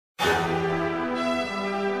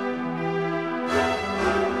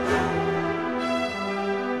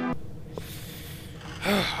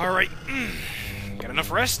Alright. Got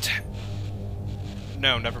enough rest?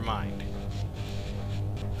 No, never mind.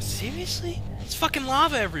 Seriously? It's fucking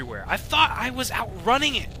lava everywhere. I thought I was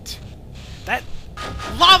outrunning it. That...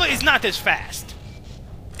 Lava is not this fast.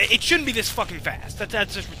 It shouldn't be this fucking fast.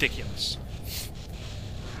 That's just ridiculous.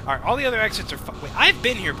 Alright, all the other exits are wait, I've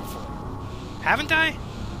been here before. Haven't I?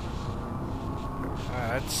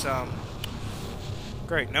 That's,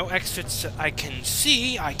 great. No exits I can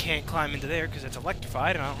see. I can't climb into there because it's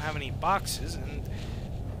electrified and I don't have any boxes and...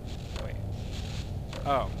 Wait.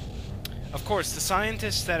 Oh. Of course, the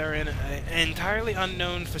scientists that are in an entirely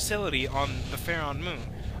unknown facility on the Pharaon moon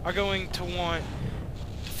are going to want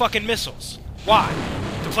fucking missiles. Why?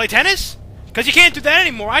 To play tennis? Because you can't do that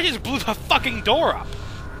anymore. I just blew the fucking door up.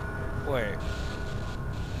 Wait.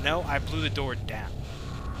 No, I blew the door down.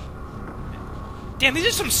 Damn, these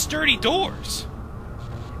are some sturdy doors.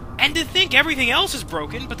 And to think everything else is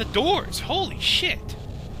broken, but the doors. Holy shit.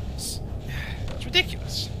 It's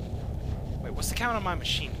ridiculous. Wait, what's the count on my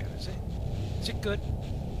machine gun? Is it good?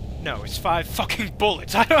 No, it's 5 fucking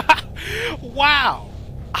bullets. Wow.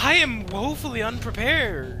 I am woefully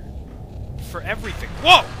unprepared for everything.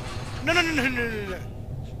 Whoa! No.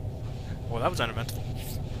 Well, that was uneventful.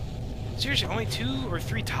 Seriously, only 2 or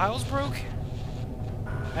 3 tiles broke?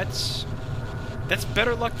 That's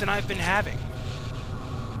better luck than I've been having.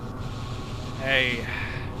 Hey.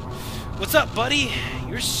 What's up, buddy?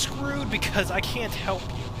 You're screwed because I can't help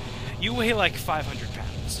you. You weigh like 500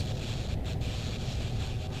 pounds.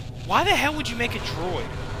 Why the hell would you make a droid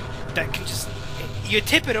that can just... You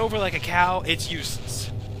tip it over like a cow, it's useless.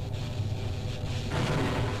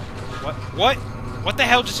 What? What the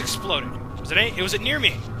hell just exploded? Was it near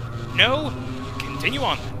me? No? Continue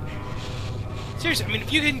on then. Seriously, I mean,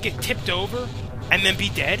 if you didn't get tipped over and then be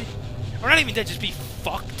dead, or not even dead, just be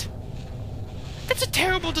fucked, that's a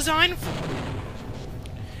terrible design for it.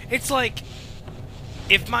 It's like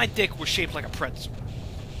if my dick were shaped like a pretzel.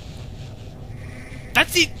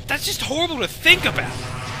 That's just horrible to think about.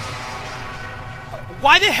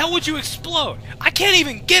 Why the hell would you explode? I can't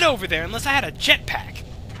even get over there unless I had a jetpack.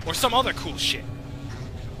 Or some other cool shit.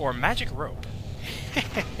 Or a magic rope.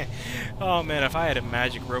 Oh man, if I had a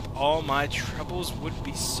magic rope, all my troubles would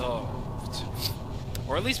be solved.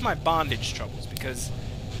 Or at least my bondage troubles, because,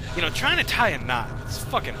 you know, trying to tie a knot is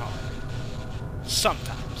fucking hard.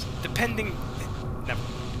 Sometimes. Depending... Never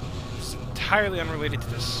mind. It's entirely unrelated to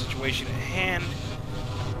the situation at hand.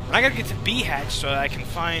 I gotta get to B hatch so that I can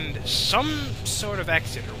find some sort of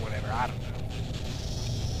exit or whatever, I don't know.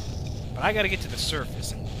 But I gotta get to the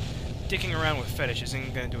surface, and dicking around with fetish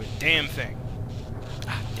isn't gonna do a damn thing.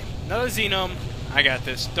 Ah, damn. Another Xenome. I got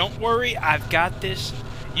this. Don't worry, I've got this.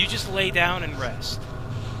 You just lay down and rest.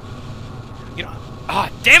 You know,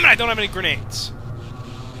 damn it, I don't have any grenades.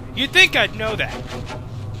 You'd think I'd know that.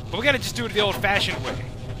 But we gotta just do it the old-fashioned way.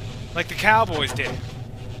 Like the cowboys did.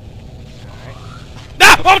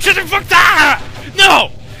 Oh, shit, fuck! Ah!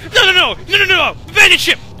 No! No! Abandon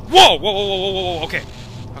ship! Whoa! Okay.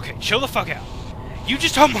 Okay, chill the fuck out. You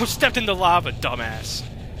just almost stepped into lava, dumbass.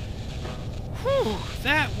 Whew,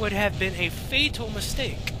 that would have been a fatal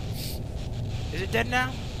mistake. Is it dead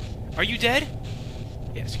now? Are you dead?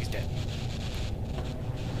 Yes, he's dead.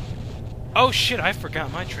 Oh shit, I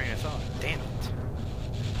forgot my train of thought. Damn it.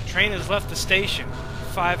 The train has left the station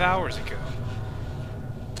 5 hours ago.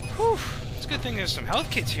 Whew. It's a good thing there's some health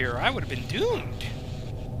kits here, or I would have been doomed.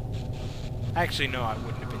 Actually, no, I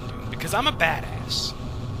wouldn't have been doomed, because I'm a badass.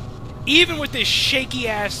 Even with this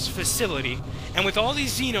shaky-ass facility, and with all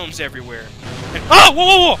these Xenomes everywhere, and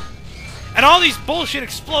whoa! And all these bullshit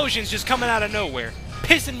explosions just coming out of nowhere,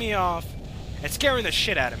 pissing me off, and scaring the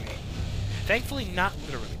shit out of me. Thankfully, not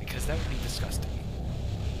literally, because that would be disgusting.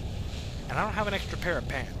 And I don't have an extra pair of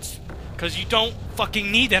pants, because you don't fucking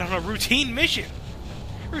need that on a routine mission.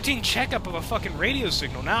 Routine checkup of a fucking radio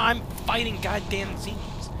signal. Now I'm fighting goddamn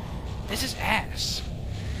Xenomes. This is ass.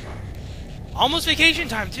 Almost vacation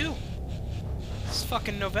time, too. It's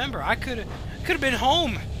fucking November. I could have been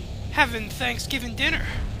home having Thanksgiving dinner.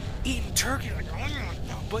 Eating turkey like,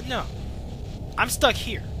 no, but no. I'm stuck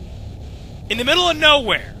here. In the middle of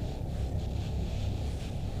nowhere.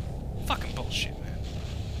 Fucking bullshit, man.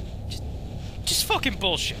 Just fucking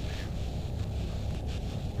bullshit, man.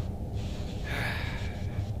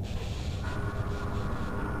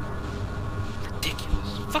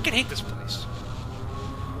 Fucking hate this place.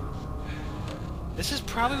 This is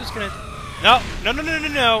probably what's gonna... No.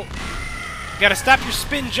 You gotta stop your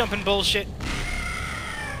spin jumping bullshit.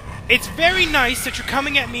 It's very nice that you're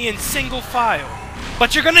coming at me in single file,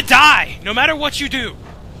 but you're gonna die, no matter what you do.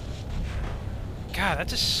 God,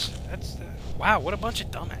 wow, what a bunch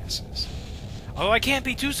of dumbasses. Although I can't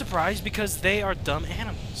be too surprised because they are dumb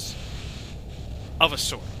animals. Of a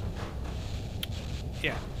sort.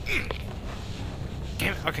 Yeah.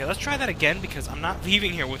 Damn it. Okay, let's try that again because I'm not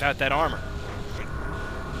leaving here without that armor.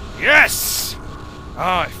 Yes!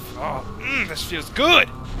 This feels good!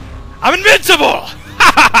 I'm invincible!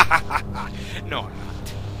 No, I'm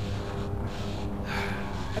not.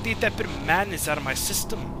 I had to get that bit of madness out of my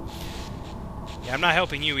system. Yeah, I'm not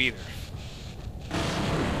helping you either.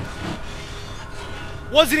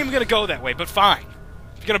 Wasn't even gonna go that way, but fine.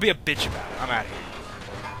 If you're gonna be a bitch about it, I'm out of here.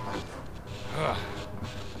 Ugh.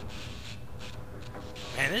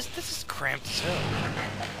 Man, this is cramped as hell.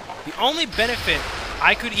 The only benefit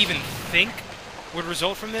I could even think would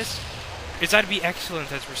result from this is I'd be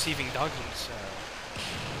excellent at receiving doggies.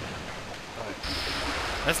 But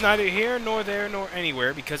that's neither here, nor there, nor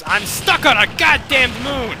anywhere, because I'm stuck on a goddamn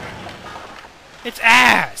moon! It's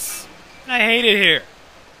ass! And I hate it here.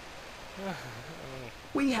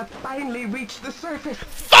 We have finally reached the surface.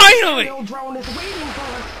 Finally! The drone is waiting for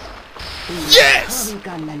us. Yes! Hurry,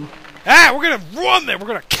 gunman. Ah, we're gonna run there! We're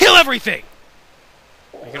gonna kill everything!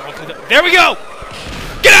 Are you gonna open the door? There we go!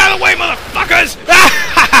 Get out of the way, motherfuckers!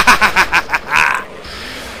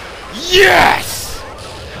 Yes!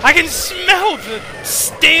 I can smell the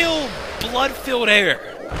stale, blood-filled air.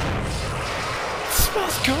 It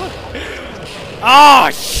smells good. Oh,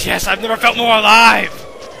 yes, I've never felt more alive.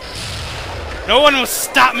 No one will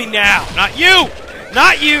stop me now. Not you!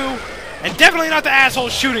 Not you! And definitely not the asshole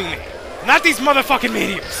shooting me. Not these motherfucking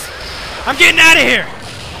meteors. I'm getting out of here!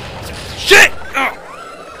 Shit! Oh.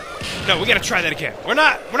 No, we gotta try that again. We're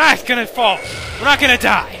not gonna fall. We're not gonna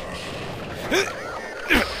die.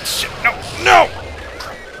 Shit, no, no!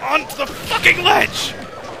 Onto the fucking ledge!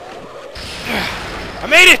 I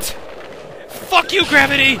made it! Fuck you,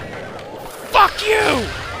 gravity! Fuck you!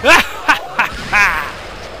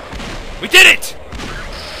 We did it!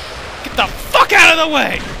 Get the fuck out of the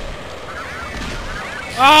way!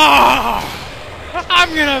 Oh!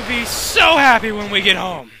 I'm gonna be so happy when we get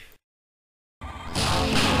home.